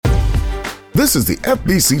This is the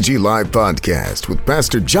FBCG Live Podcast with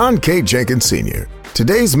Pastor John K. Jenkins Sr.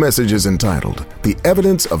 Today's message is entitled, The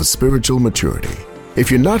Evidence of Spiritual Maturity.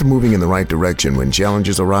 If you're not moving in the right direction when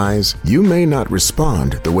challenges arise, you may not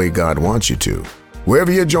respond the way God wants you to.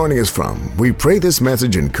 Wherever you're joining us from, we pray this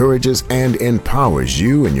message encourages and empowers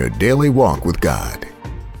you in your daily walk with God.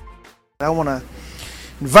 I want to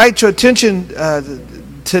invite your attention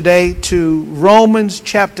today to Romans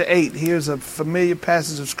chapter 8. Here's a familiar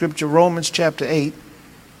passage of scripture, Romans chapter 8.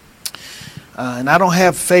 And I don't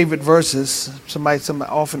have favorite verses. Somebody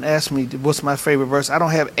often asks me, what's my favorite verse? I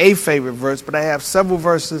don't have a favorite verse, but I have several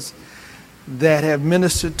verses that have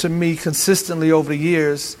ministered to me consistently over the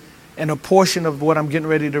years. And a portion of what I'm getting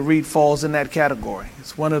ready to read falls in that category.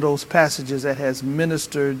 It's one of those passages that has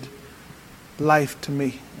ministered life to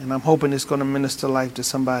me. And I'm hoping it's going to minister life to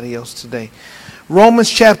somebody else today. Romans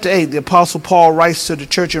chapter 8, the Apostle Paul writes to the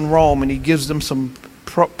church in Rome, and he gives them some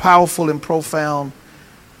powerful and profound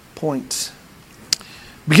points.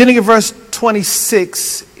 Beginning at verse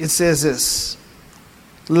 26, it says this: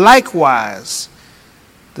 Likewise,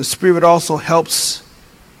 the Spirit also helps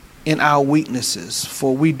in our weaknesses,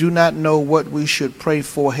 for we do not know what we should pray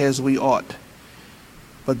for as we ought.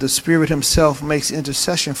 But the Spirit himself makes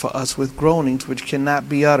intercession for us with groanings which cannot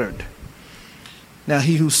be uttered. Now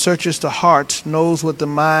he who searches the hearts knows what the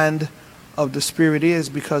mind of the Spirit is,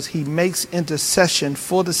 because he makes intercession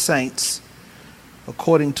for the saints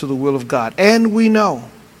according to the will of God. And we know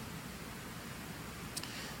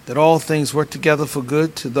that all things work together for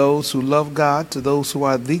good to those who love God, to those who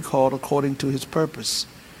are the called according to his purpose.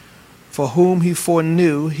 For whom he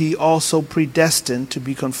foreknew, he also predestined to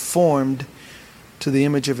be conformed to the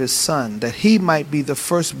image of his Son, that he might be the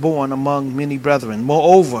firstborn among many brethren.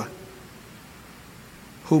 Moreover,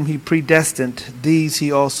 whom he predestined, these he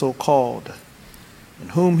also called.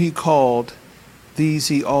 And whom he called, these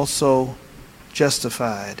he also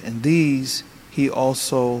justified. And these he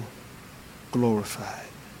also glorified.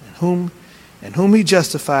 And whom he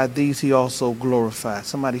justified, these he also glorified.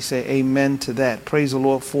 Somebody say amen to that. Praise the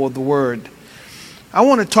Lord for the word. I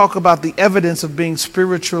want to talk about the evidence of being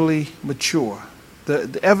spiritually mature.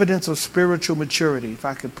 The evidence of spiritual maturity. If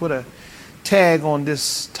I could put a tag on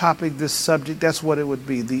this topic, this subject, that's what it would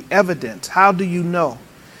be. The evidence. How do you know?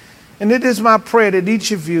 And it is my prayer that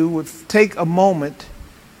each of you would take a moment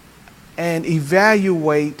and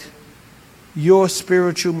evaluate your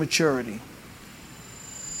spiritual maturity.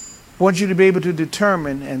 I want you to be able to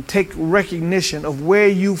determine and take recognition of where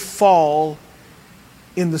you fall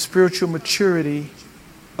in the spiritual maturity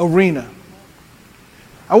arena.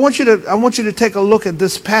 I want you to take a look at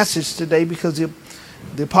this passage today, because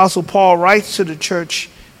the Apostle Paul writes to the church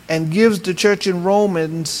and gives the church in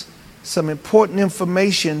Romans some important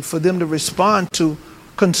information for them to respond to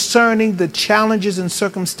concerning the challenges and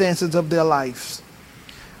circumstances of their lives.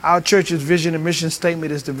 Our church's vision and mission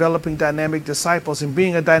statement is developing dynamic disciples. And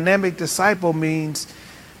being a dynamic disciple means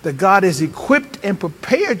that God has equipped and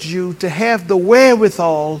prepared you to have the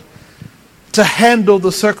wherewithal to handle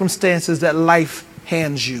the circumstances that life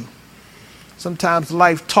hands you. Sometimes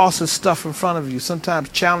life tosses stuff in front of you, sometimes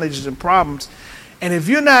challenges and problems. And if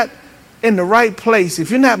you're not in the right place, if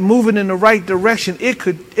you're not moving in the right direction, it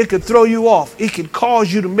could throw you off. It could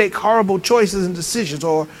cause you to make horrible choices and decisions,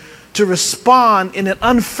 or to respond in an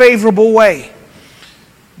unfavorable way.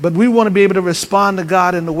 But we want to be able to respond to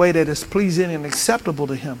God in a way that is pleasing and acceptable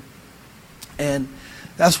to him. And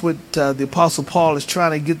that's what the Apostle Paul is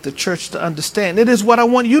trying to get the church to understand. It is what I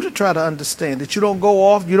want you to try to understand, that you don't go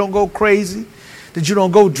off, you don't go crazy, that you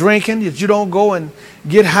don't go drinking, that you don't go and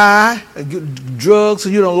get high, get drugs, so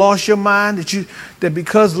you don't lost your mind, that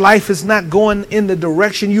because life is not going in the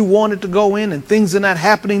direction you want it to go in, and things are not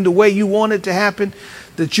happening the way you want it to happen,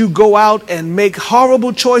 that you go out and make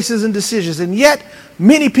horrible choices and decisions. And yet,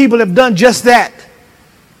 many people have done just that.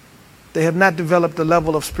 They have not developed a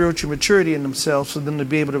level of spiritual maturity in themselves for them to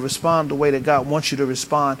be able to respond the way that God wants you to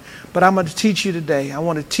respond. But I'm going to teach you today. I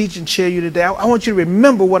want to teach and share you today. I want you to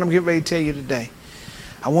remember what I'm getting ready to tell you today.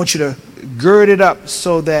 I want you to gird it up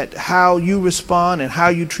so that how you respond and how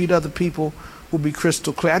you treat other people will be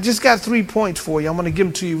crystal clear. I just got 3 points for you. I'm going to give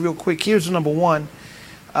them to you real quick. Here's number one.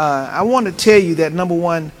 I want to tell you that, number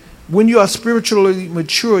one, when you are spiritually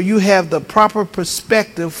mature, you have the proper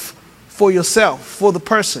perspective for yourself, for the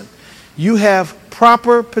person. You have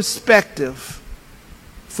proper perspective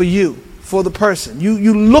for you, for the person.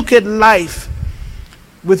 You look at life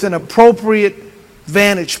with an appropriate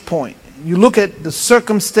vantage point. You look at the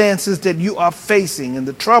circumstances that you are facing and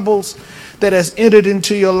the troubles that has entered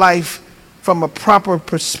into your life from a proper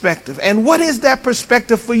perspective. And what is that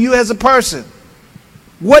perspective for you as a person?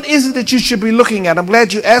 What is it that you should be looking at? I'm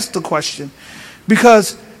glad you asked the question,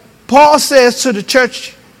 because Paul says to the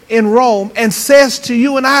church in Rome and says to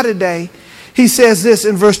you and I today, he says this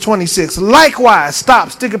in verse 26. Likewise,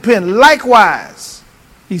 stop, stick a pin. Likewise,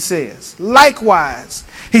 he says. Likewise.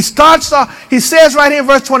 He starts off, he says right here in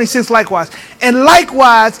verse 26, likewise. And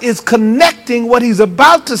likewise is connecting what he's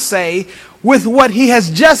about to say with what he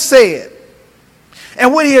has just said.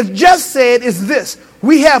 And what he has just said is this.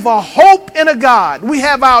 We have a hope in a God. We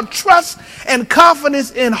have our trust and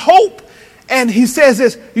confidence in hope. And he says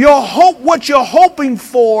this, your hope, what you're hoping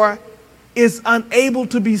for is unable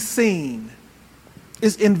to be seen.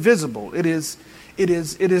 It's invisible. It is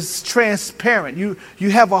transparent. You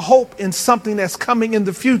have a hope in something that's coming in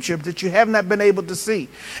the future that you have not been able to see.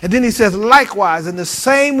 And then he says, likewise, in the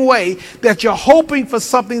same way that you're hoping for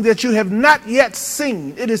something that you have not yet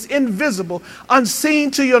seen, it is invisible,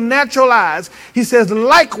 unseen to your natural eyes. He says,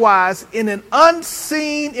 likewise, in an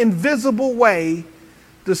unseen, invisible way,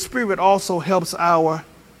 the Spirit also helps our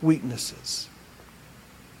weaknesses.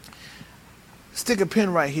 Stick a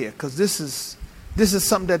pin right here, because this is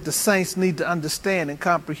something that the saints need to understand and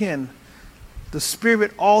comprehend. The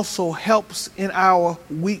Spirit also helps in our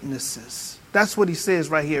weaknesses. That's what he says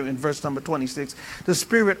right here in verse number 26. The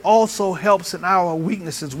Spirit also helps in our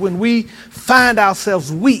weaknesses. When we find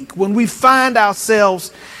ourselves weak, when we find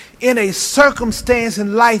ourselves in a circumstance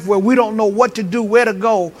in life where we don't know what to do, where to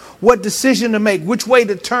go, what decision to make, which way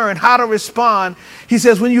to turn, how to respond, he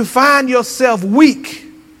says, when you find yourself weak,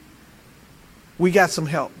 we got some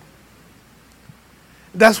help.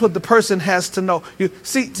 That's what the person has to know. You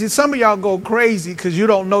see, some of y'all go crazy because you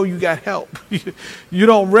don't know you got help. You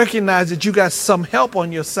don't recognize that you got some help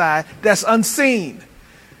on your side that's unseen.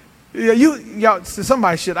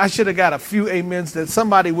 I should have got a few amens that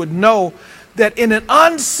somebody would know that in an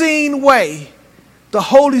unseen way, the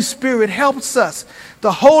Holy Spirit helps us.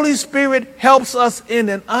 The Holy Spirit helps us in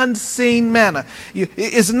an unseen manner.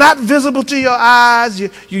 It's not visible to your eyes.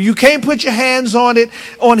 You can't put your hands on it,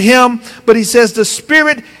 on him. But he says the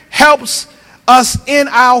Spirit helps us in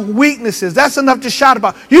our weaknesses. That's enough to shout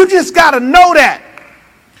about. You just got to know that.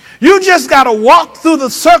 You just got to walk through the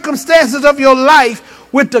circumstances of your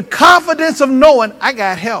life with the confidence of knowing I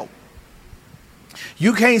got help.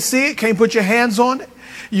 You can't see it, can't put your hands on it.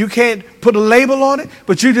 You can't put a label on it,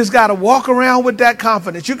 but you just got to walk around with that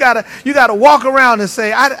confidence. You got to walk around and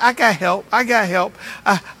say, I got help. I got help.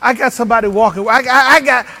 I got somebody walking. I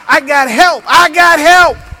got help. I got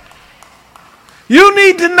help. You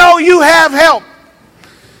need to know you have help.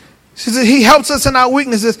 He helps us in our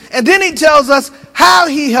weaknesses. And then he tells us how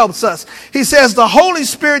he helps us. He says the Holy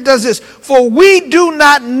Spirit does this. For we do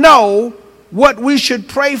not know what we should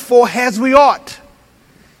pray for as we ought.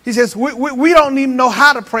 He says, we don't even know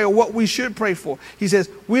how to pray or what we should pray for. He says,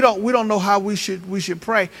 we don't know how we should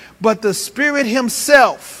pray. But the Spirit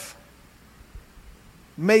himself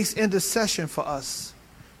makes intercession for us.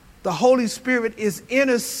 The Holy Spirit is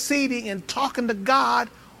interceding and talking to God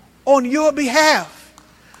on your behalf.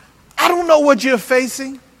 I don't know what you're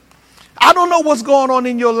facing. I don't know what's going on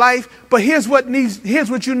in your life, but here's what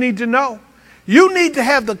you need to know. You need to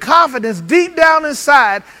have the confidence deep down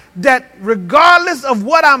inside that regardless of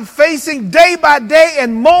what I'm facing day by day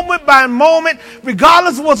and moment by moment,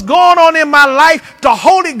 regardless of what's going on in my life, the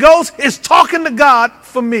Holy Ghost is talking to God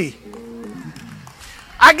for me.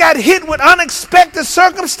 I got hit with unexpected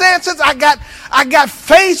circumstances. I got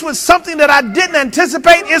faced with something that I didn't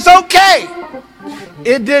anticipate. It's okay.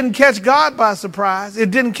 It didn't catch God by surprise.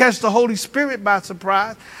 It didn't catch the Holy Spirit by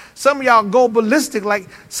surprise. Some of y'all go ballistic like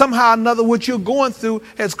somehow or another what you're going through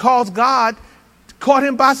has caught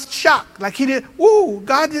him by shock. Like he did,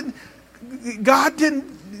 COVID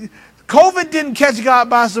didn't catch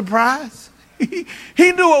God by surprise. He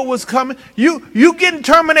knew it was coming. You getting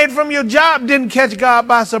terminated from your job didn't catch God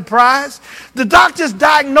by surprise. The doctor's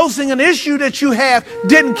diagnosing an issue that you have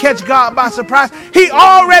didn't catch God by surprise. He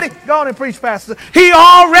already, go on and preach, Pastor. He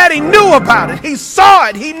already knew about it. He saw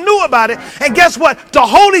it. He knew about it. And guess what? The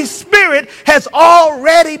Holy Spirit has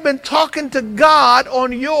already been talking to God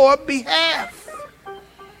on your behalf.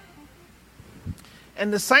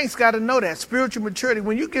 And the saints got to know that. Spiritual maturity.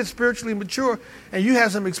 When you get spiritually mature and you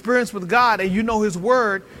have some experience with God and you know his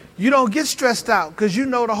word, you don't get stressed out because you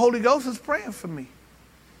know the Holy Ghost is praying for me.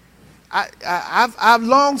 I've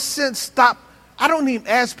long since stopped. I don't even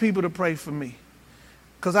ask people to pray for me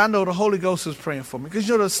because I know the Holy Ghost is praying for me. Because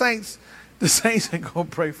you know the saints ain't going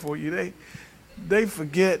to pray for you. They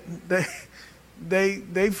forget.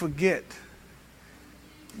 They forget.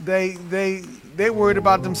 They worried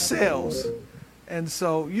about themselves. And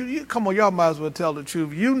so, you come on, y'all might as well tell the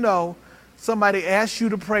truth. You know somebody asked you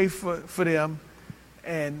to pray for them,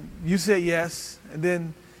 And you said yes. And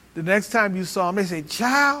then the next time you saw them, they say,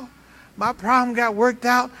 child, my problem got worked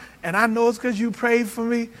out, and I know it's because you prayed for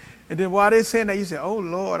me. And then while they're saying that, you say, oh,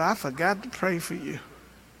 Lord, I forgot to pray for you.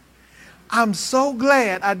 I'm so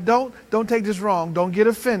glad don't take this wrong. Don't get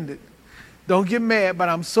offended. Don't get mad, but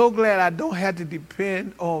I'm so glad I don't have to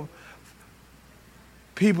depend on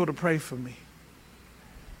people to pray for me.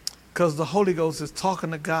 Because the Holy Ghost is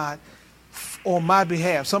talking to God on my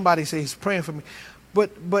behalf. Somebody say he's praying for me.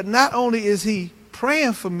 But not only is he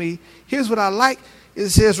praying for me, here's what I like. It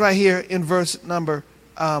says right here in verse number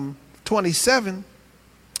 27.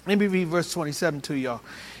 Let me read verse 27 to y'all.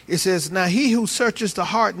 It says, now he who searches the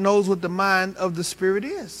heart knows what the mind of the Spirit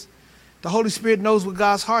is. The Holy Spirit knows what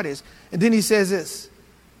God's heart is. And then he says this,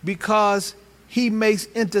 because he makes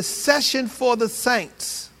intercession for the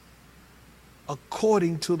saints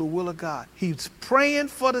according to the will of God. He's praying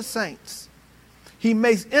for the saints. He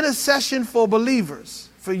makes intercession for believers,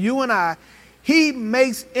 for you and I. He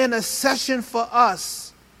makes intercession for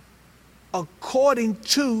us according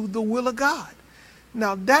to the will of God.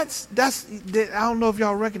 Now that's I don't know if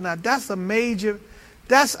y'all recognize, that's a major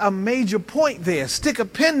point there. Stick a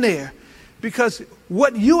pin there, because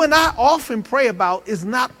what you and I often pray about is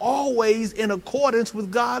not always in accordance with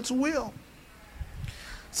God's will.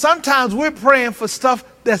 Sometimes we're praying for stuff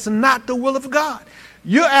that's not the will of God.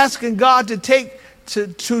 You're asking God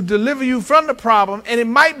to deliver you from the problem, and it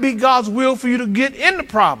might be God's will for you to get in the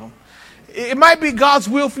problem. It might be God's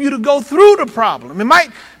will for you to go through the problem.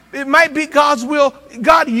 It might be God's will.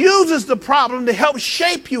 God uses the problem to help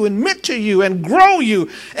shape you and mentor you and grow you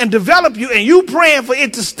and develop you, and you praying for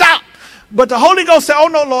it to stop. But the Holy Ghost said, oh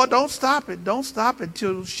no, Lord, don't stop it. Don't stop it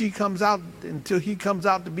until he comes out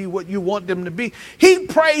to be what you want them to be. He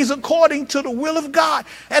prays according to the will of God.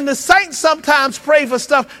 And the saints sometimes pray for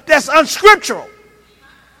stuff that's unscriptural.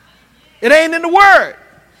 It ain't in the word.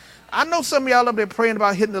 I know some of y'all up there praying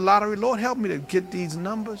about hitting the lottery. Lord, help me to get these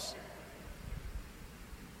numbers.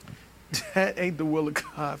 That ain't the will of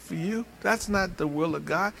God for you. That's not the will of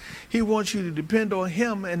God. He wants you to depend on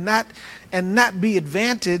him and not be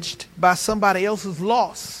advantaged by somebody else's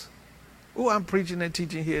loss. Oh, I'm preaching and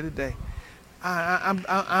teaching here today.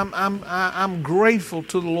 I'm grateful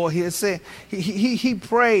to the Lord here. Saying he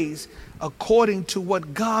prays according to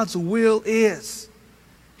what God's will is.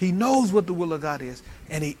 He knows what the will of God is,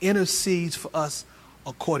 and he intercedes for us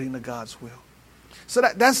according to God's will. So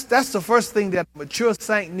that's the first thing that a mature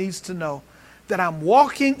saint needs to know, that I'm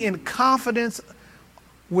walking in confidence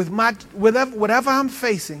with whatever I'm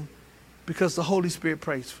facing, because the Holy Spirit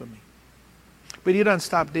prays for me. But he doesn't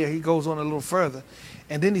stop there. He goes on a little further.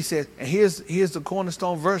 And then he says, and here's the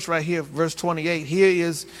cornerstone verse right here, verse 28. Here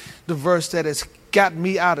is the verse that has got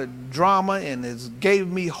me out of drama and has gave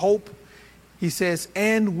me hope. He says,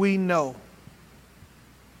 and we know.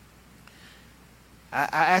 I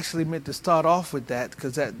actually meant to start off with that,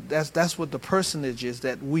 because that's what the personage is,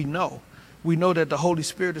 that we know. We know that the Holy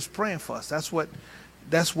Spirit is praying for us. That's what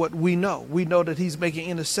we know. We know that he's making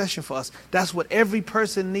intercession for us. That's what every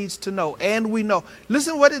person needs to know. And we know.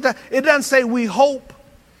 Listen what it does. It doesn't say we hope.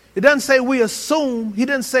 It doesn't say we assume. He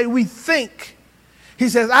doesn't say we think. He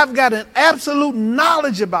says, I've got an absolute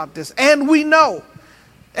knowledge about this. And we know.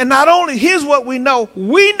 And not only, here's what we know,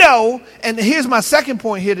 and here's my second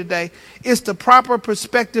point here today, is the proper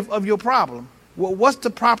perspective of your problem. Well, what's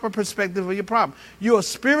the proper perspective of your problem? You are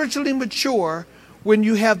spiritually mature when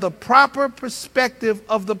you have the proper perspective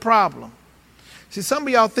of the problem. See, some of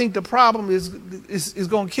y'all think the problem is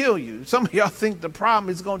going to kill you. Some of y'all think the problem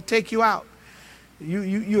is going to take you out.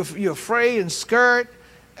 You're afraid and scared.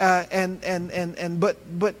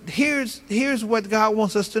 But here's what God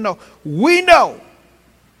wants us to know. We know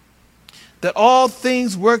that all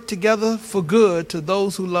things work together for good to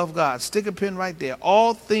those who love God. Stick a pin right there.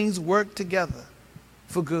 All things work together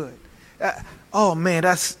for good. Oh man,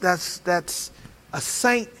 that's a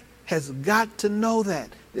saint has got to know that.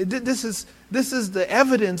 This is the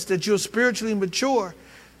evidence that you're spiritually mature,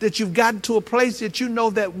 that you've gotten to a place that you know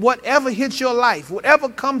that whatever hits your life, whatever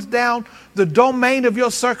comes down the domain of your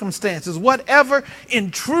circumstances, whatever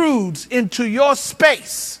intrudes into your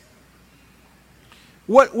space,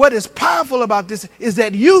 what is powerful about this is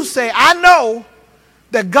that you say, I know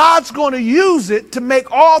that God's going to use it to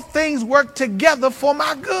make all things work together for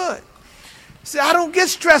my good. See, I don't get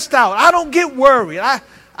stressed out. I don't get worried.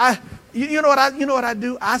 You know what I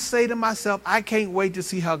do? I say to myself, I can't wait to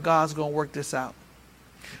see how God's going to work this out.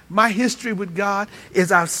 My history with God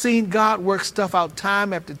is I've seen God work stuff out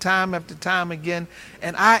time after time after time again,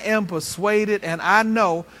 and I am persuaded and I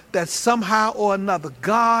know that somehow or another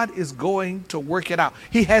God is going to work it out.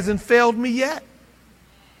 He hasn't failed me yet.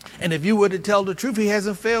 And if you were to tell the truth, he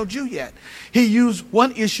hasn't failed you yet. He used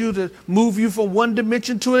one issue to move you from one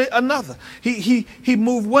dimension to another. He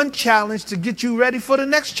moved one challenge to get you ready for the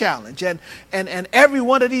next challenge. And every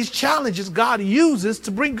one of these challenges God uses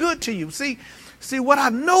to bring good to you. See, what I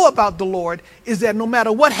know about the Lord is that no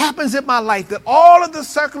matter what happens in my life, that all of the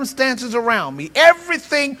circumstances around me,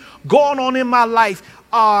 everything going on in my life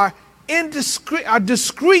are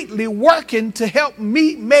discreetly working to help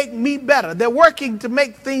me make me better. They're working to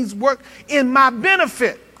make things work in my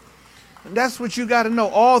benefit. And that's what you got to know.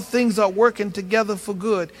 All things are working together for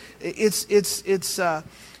good. It's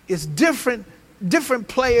different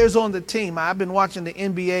players on the team. I've been watching the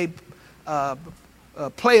NBA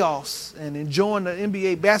playoffs and enjoying the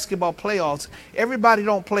NBA basketball playoffs. Everybody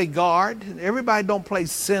don't play guard. Everybody don't play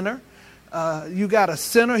center. You got a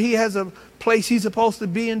center. He has a place he's supposed to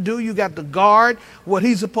be and do. You got the guard, what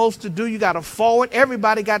he's supposed to do. You got a forward.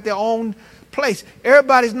 Everybody got their own place.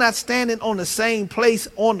 Everybody's not standing on the same place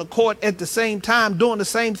on the court at the same time doing the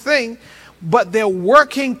same thing, but they're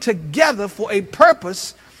working together for a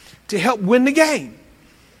purpose to help win the game.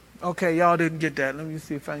 Okay, y'all didn't get that. Let me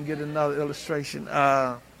see if I can get another illustration.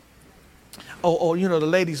 The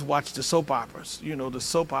ladies watch the soap operas. The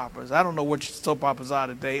soap operas. I don't know what soap operas are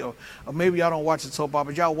today, or maybe y'all don't watch the soap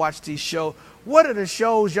operas. Y'all watch these shows. What are the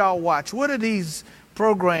shows y'all watch? What are these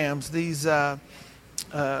programs, these reality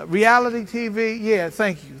TV? Yeah,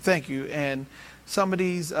 thank you. And some of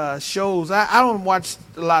these shows, I don't watch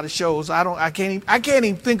a lot of shows. I can't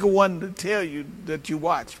even think of one to tell you that you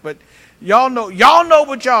watch. But y'all know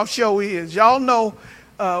what y'all show is. Y'all know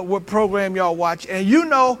what program y'all watch, and you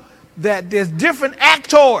know that there's different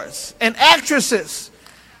actors and actresses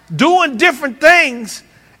doing different things,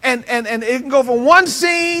 and it can go from one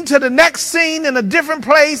scene to the next scene in a different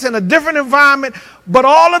place, in a different environment, but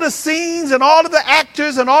all of the scenes and all of the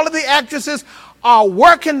actors and all of the actresses are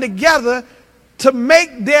working together to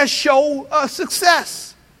make their show a success.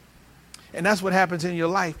 And that's what happens in your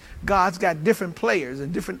life. God's got different players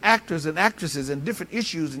and different actors and actresses and different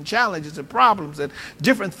issues and challenges and problems and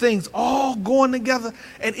different things all going together.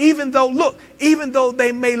 And even though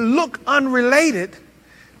they may look unrelated,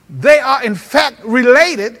 they are in fact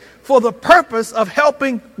related for the purpose of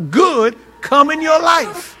helping good come in your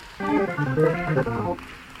life.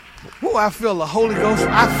 Oh, I feel the Holy Ghost.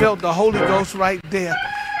 I felt the Holy Ghost right there.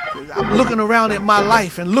 I'm looking around at my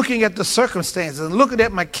life and looking at the circumstances and looking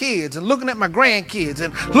at my kids and looking at my grandkids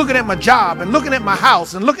and looking at my job and looking at my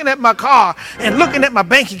house and looking at my car and looking at my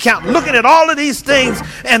bank account and looking at all of these things,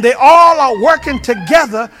 and they all are working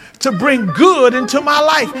together to bring good into my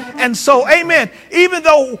life. And so, amen, even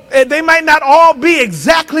though they might not all be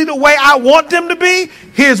exactly the way I want them to be,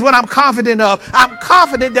 here's what I'm confident of. I'm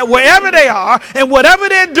confident that wherever they are and whatever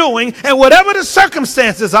they're doing and whatever the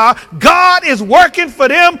circumstances are, God is working for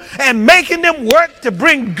them and making them work to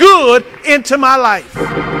bring good into my life.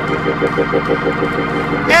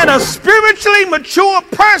 And a spiritually mature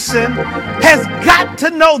person has got to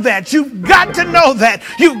know that. You've got to know that.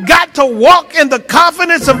 You've got to walk in the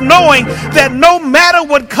confidence of knowing that no matter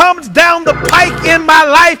what comes down the pike in my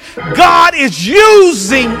life, God is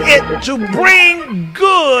using it to bring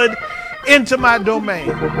good into my domain.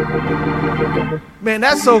 Man,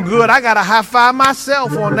 that's so good. I got to high five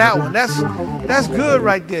myself on that one. That's good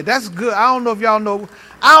right there. That's good. I don't know if y'all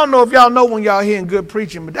know when y'all hearing good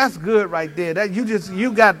preaching, but that's good right there. That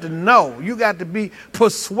you got to know. You got to be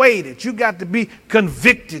persuaded. You got to be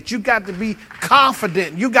convicted. You got to be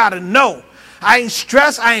confident. You got to know. I ain't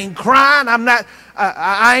stressed. I ain't crying. I'm not.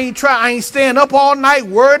 I ain't staying up all night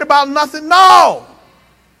worried about nothing. No.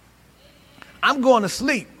 I'm going to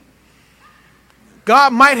sleep.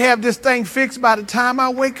 God might have this thing fixed by the time I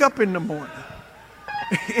wake up in the morning.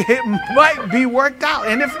 It might be worked out.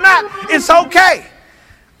 And if not, it's okay.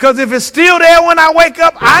 Because if it's still there when I wake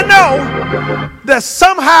up, I know that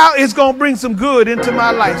somehow it's going to bring some good into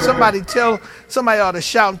my life. Somebody ought to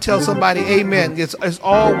shout and tell somebody, amen. It's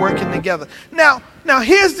all working together. Now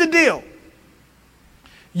here's the deal.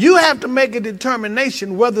 You have to make a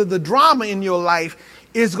determination whether the drama in your life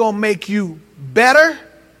is going to make you better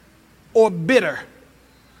or bitter.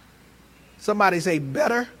 Somebody say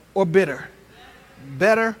better or bitter.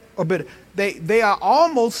 Better or bitter. They are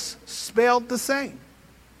almost spelled the same.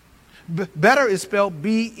 Better is spelled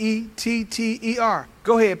B-E-T-T-E-R.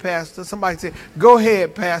 Go ahead, Pastor. Somebody say, go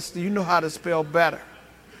ahead, Pastor. You know how to spell better.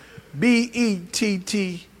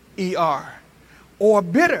 B-E-T-T-E-R. Or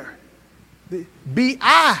bitter.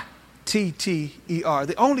 B-I-T-T-E-R.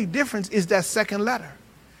 The only difference is that second letter.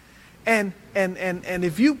 And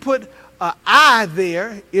if you put an I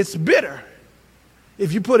there, it's bitter.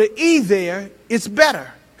 If you put an E there, it's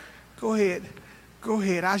better. Go ahead. Go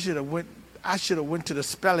ahead. I should have went to the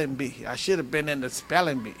spelling bee. I should have been in the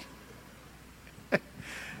spelling bee.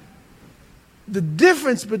 The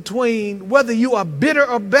difference between whether you are bitter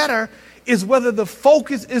or better is whether the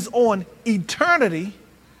focus is on eternity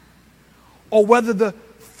or whether the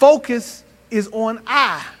focus is on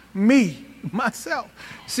me, myself.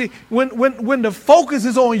 See, when the focus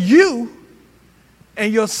is on you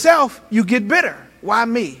and yourself, you get bitter. Why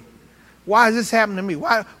me? Why is this happening to me?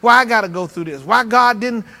 Why I got to go through this? Why God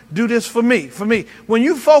didn't do this for me? When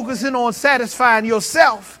you focusing on satisfying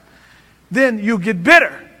yourself, then you get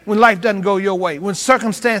bitter. When life doesn't go your way, when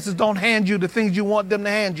circumstances don't hand you the things you want them to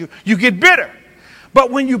hand you, you get bitter. But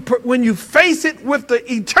when you face it with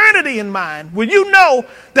the eternity in mind, when you know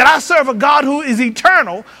that I serve a God who is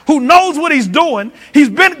eternal, who knows what he's doing, he's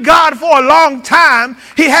been God for a long time,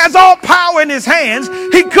 he has all power in his hands,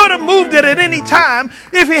 he could have moved it at any time.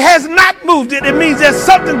 If he has not moved it, it means there's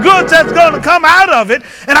something good that's going to come out of it,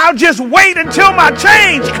 and I'll just wait until my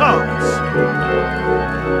change comes.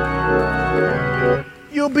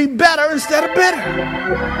 You'll be better instead of bitter.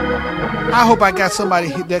 I hope I got somebody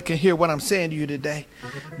that can hear what I'm saying to you today.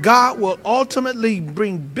 God will ultimately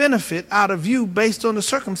bring benefit out of you based on the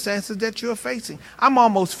circumstances that you're facing. I'm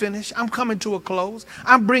almost finished. I'm coming to a close.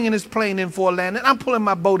 I'm bringing this plane in for a landing. I'm pulling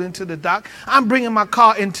my boat into the dock. I'm bringing my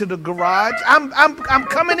car into the garage. I'm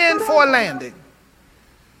coming in for a landing.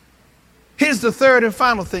 Here's the third and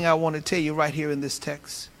final thing I want to tell you right here in this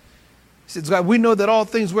text. It says, God, we know that all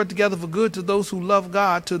things work together for good to those who love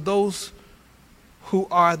God, to those who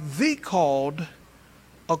are the called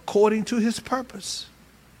according to his purpose.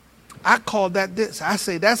 I call that this. I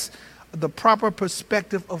say that's the proper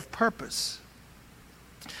perspective of purpose.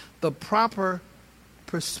 The proper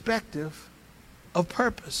perspective of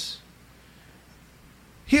purpose.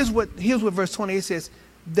 Here's what verse 28 says,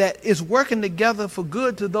 that is working together for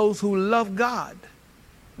good to those who love God.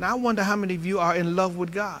 Now I wonder how many of you are in love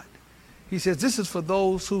with God. He says this is for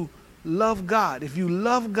those who love God. If you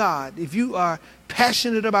love God, if you are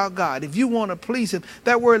passionate about God, if you want to please him,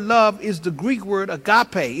 that word love is the Greek word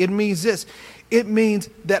agape. It means this. It means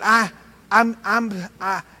that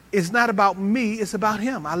it's not about me, it's about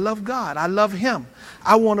him. I love God. I love him.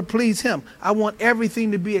 I want to please him. I want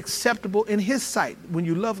everything to be acceptable in his sight. When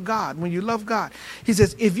you love God, he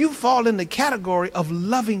says, if you fall in the category of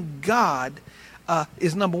loving God,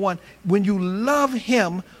 is number one. When you love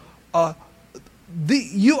him,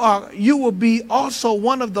 you will be also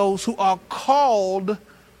one of those who are called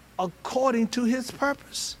according to his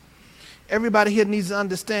purpose. Everybody here needs to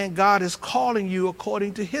understand God is calling you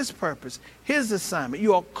according to his purpose, his assignment.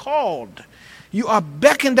 You are called. You are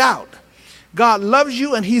beckoned out. God loves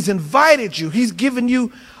you and he's invited you. He's given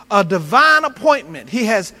you a divine appointment. He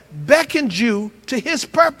has beckoned you to his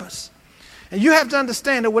purpose. And you have to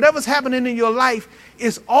understand that whatever's happening in your life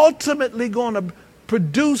is ultimately going to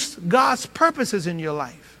produce God's purposes in your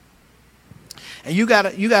life. And you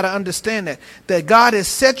gotta understand that God has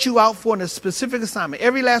set you out for a specific assignment.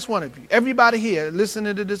 Every last one of you, everybody here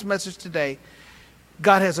listening to this message today,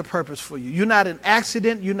 God has a purpose for you. You're not an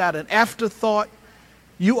accident. You're not an afterthought.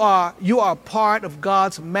 You are part of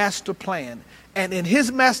God's master plan. And in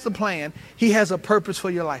his master plan, he has a purpose for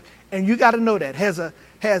your life. And you got to know that. Has a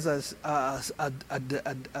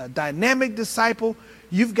dynamic disciple,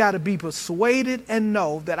 you've got to be persuaded and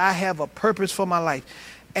know that I have a purpose for my life.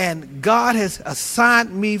 And God has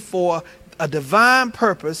assigned me for a divine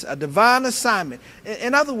purpose, a divine assignment.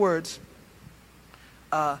 In other words,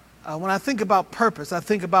 when I think about purpose, I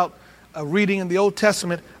think about a reading in the Old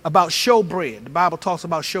Testament about showbread. The Bible talks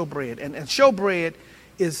about showbread. And showbread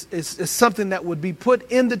is something that would be put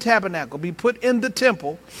in the tabernacle, be put in the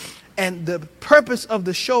temple. And the purpose of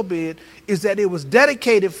the showbread is that it was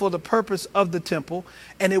dedicated for the purpose of the temple,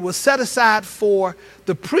 and it was set aside for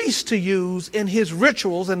the priest to use in his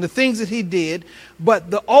rituals and the things that he did. But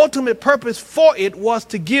the ultimate purpose for it was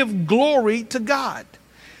to give glory to God.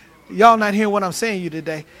 Y'all not hearing what I'm saying to you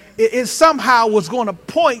today? It somehow was going to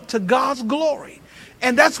point to God's glory.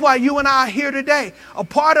 And that's why you and I are here today. A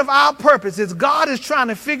part of our purpose is God is trying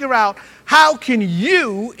to figure out how can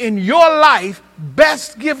you in your life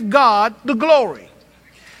best give God the glory.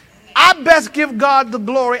 I best give God the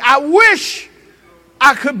glory. I wish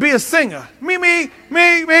I could be a singer. Me.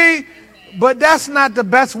 But that's not the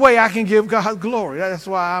best way I can give God glory. That's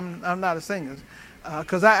why I'm not a singer.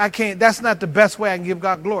 Because I can't, that's not the best way I can give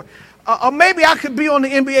God glory. Or maybe I could be on the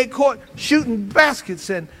NBA court shooting baskets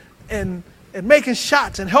and making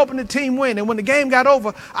shots and helping the team win. And when the game got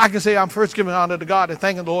over, I can say I'm first giving honor to God and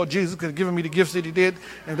thanking the Lord Jesus for giving me the gifts that he did.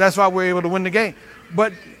 And that's why we're able to win the game.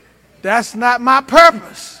 But that's not my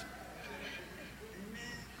purpose.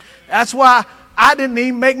 That's why I didn't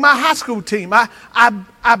even make my high school team.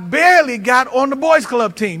 I barely got on the boys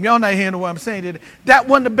club team. Y'all not hearing what I'm saying today. That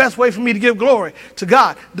wasn't the best way for me to give glory to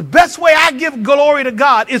God. The best way I give glory to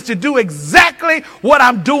God is to do exactly what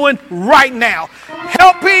I'm doing right now.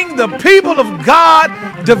 Helping the people of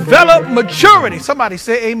God develop maturity. Somebody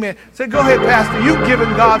say amen. Say, go ahead, Pastor. You giving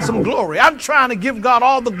God some glory. I'm trying to give God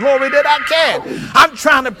all the glory that I can. I'm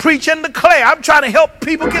trying to preach and declare. I'm trying to help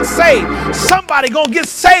people get saved. Somebody going to get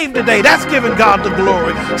saved today. That's giving God the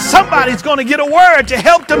glory. Somebody's going to get a word to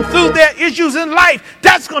help them through their issues in life.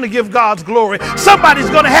 That's going to give God's glory. Somebody's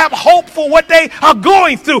going to have hope for what they are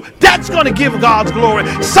going through. That's going to give God's glory.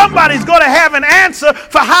 Somebody's going to have an answer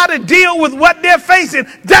for how to deal with what they're facing.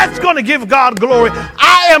 That's going to give God glory.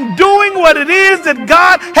 I am doing what it is that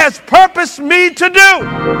God has purposed me to do.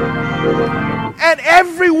 And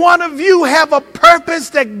every one of you have a purpose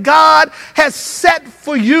that God has set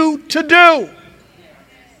for you to do.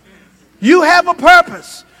 You have a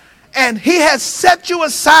purpose. And he has set you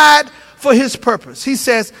aside for his purpose. He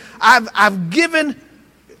says, I've given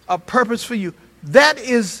a purpose for you. That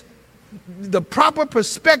is the proper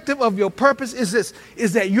perspective of your purpose is this,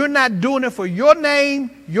 is that you're not doing it for your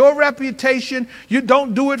name, your reputation. You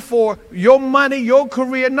don't do it for your money, your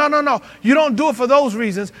career. No. You don't do it for those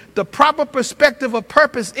reasons. The proper perspective of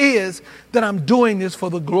purpose is that I'm doing this for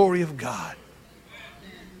the glory of God.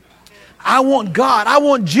 I want God, I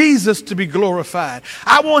want Jesus to be glorified.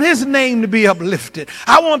 I want his name to be uplifted.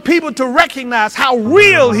 I want people to recognize how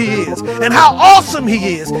real he is and how awesome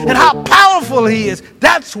he is and how powerful he is.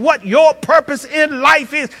 That's what your purpose in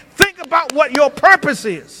life is. Think about what your purpose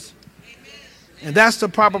is. And that's the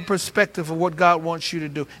proper perspective of what God wants you to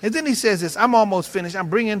do. And then he says this, I'm almost finished. I'm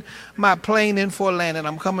bringing my plane in for a landing.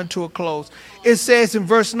 I'm coming to a close. It says in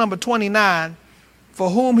verse number 29,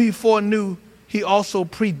 for whom he foreknew, he also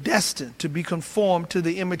predestined to be conformed to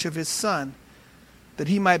the image of his son, that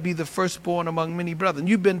he might be the firstborn among many brethren.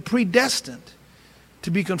 You've been predestined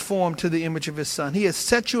to be conformed to the image of his son. He has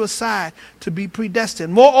set you aside to be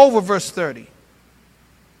predestined. Moreover, verse 30,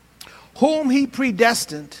 whom he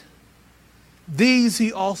predestined, these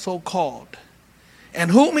he also called.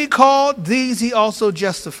 And whom he called, these he also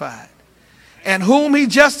justified. And whom he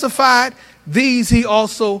justified, these he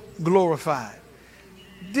also glorified.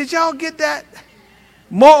 Did y'all get that?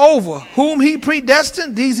 Moreover, whom he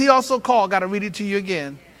predestined, these he also called. Got to read it to you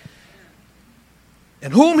again.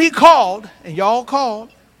 And whom he called, and y'all called,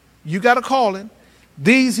 you got a calling,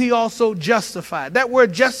 these he also justified. That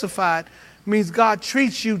word justified means God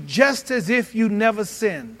treats you just as if you never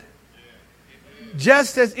sinned.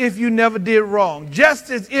 Just as if you never did wrong. Just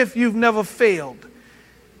as if you've never failed.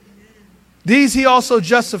 These he also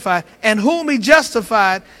justified. And whom he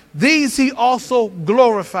justified, these he also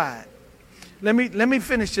glorified. Let me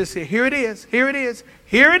finish this here. Here it is. Here it is.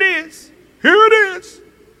 Here it is. Here it is.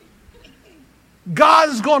 God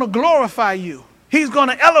is going to glorify you. He's going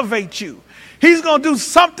to elevate you. He's going to do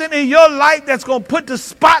something in your life that's going to put the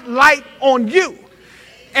spotlight on you.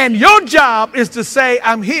 And your job is to say,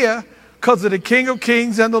 I'm here because of the King of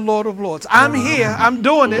Kings and the Lord of Lords. I'm here. I'm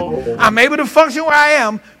doing it. I'm able to function where I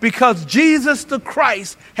am because Jesus the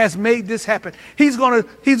Christ has made this happen. He's going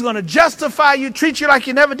to justify you, treat you like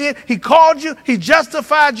you never did. He called you. He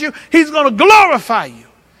justified you. He's going to glorify you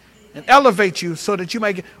and elevate you so that you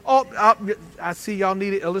may get. Oh, I see y'all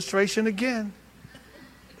need an illustration again.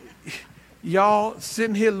 Y'all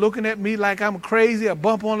sitting here looking at me like I'm crazy, a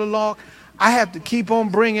bump on the log. I have to keep on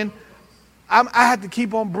bringing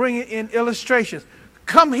in illustrations.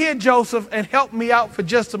 Come here, Joseph, and help me out for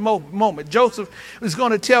just a moment. Joseph is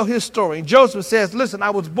going to tell his story. And Joseph says, listen, I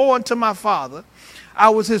was born to my father. I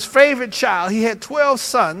was his favorite child. He had 12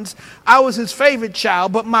 sons. I was his favorite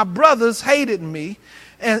child, but my brothers hated me.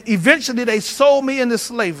 And eventually they sold me into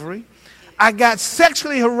slavery. I got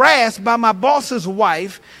sexually harassed by my boss's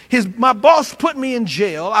wife. My boss put me in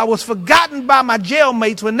jail. I was forgotten by my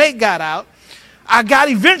jailmates when they got out. I got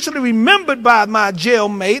eventually remembered by my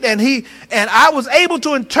jailmate, and I was able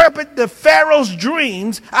to interpret the Pharaoh's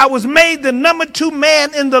dreams. I was made the number 2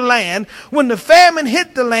 man in the land. When the famine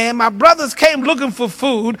hit the land, my brothers came looking for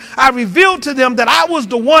food. I revealed to them that I was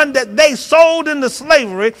the one that they sold into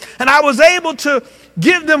slavery, and I was able to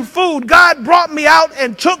give them food. God brought me out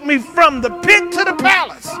and took me from the pit to the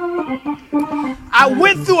palace. I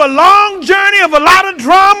went through a long journey of a lot of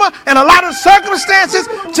drama and a lot of circumstances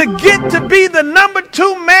to get to be the number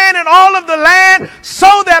 2 man in all of the land so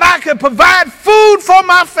that I could provide food for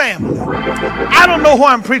my family. I don't know who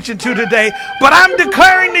I'm preaching to today, but I'm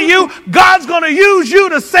declaring to you, God's going to use you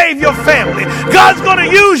to save your family. God's going to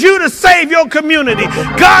use you to save your community.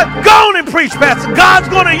 God, go on and preach, Pastor. God's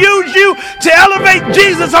going to use you to elevate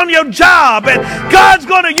Jesus on your job, and God's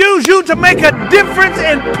going to use you to make a difference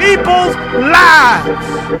in people's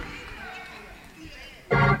lives.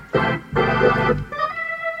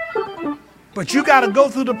 But you got to go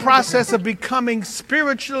through the process of becoming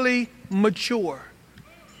spiritually mature.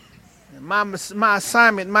 And my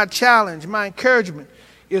assignment, my challenge, my encouragement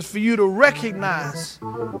is for you to recognize,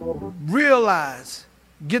 realize,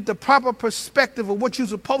 get the proper perspective of what you're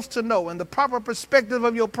supposed to know and the proper perspective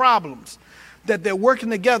of your problems, that they're working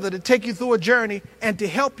together to take you through a journey and to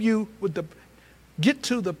help you with get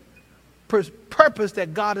to the purpose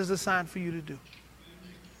that God has assigned for you to do.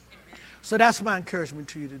 So that's my encouragement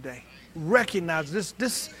to you today. Recognize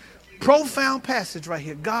this profound passage right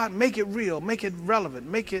here. God, make it real, make it relevant,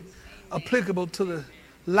 make it applicable to the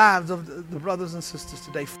lives of the brothers and sisters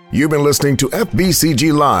today. You've been listening to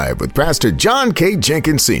FBCG Live with Pastor John K.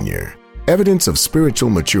 Jenkins Sr. Evidence of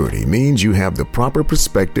spiritual maturity means you have the proper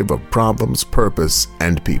perspective of problems, purpose,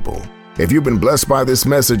 and people. If you've been blessed by this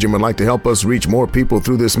message and would like to help us reach more people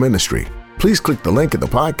through this ministry, please click the link in the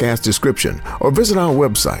podcast description or visit our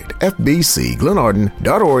website,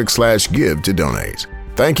 fbcglenarden.org/give to donate.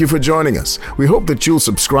 Thank you for joining us. We hope that you'll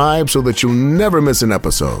subscribe so that you'll never miss an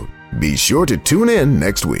episode. Be sure to tune in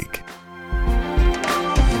next week.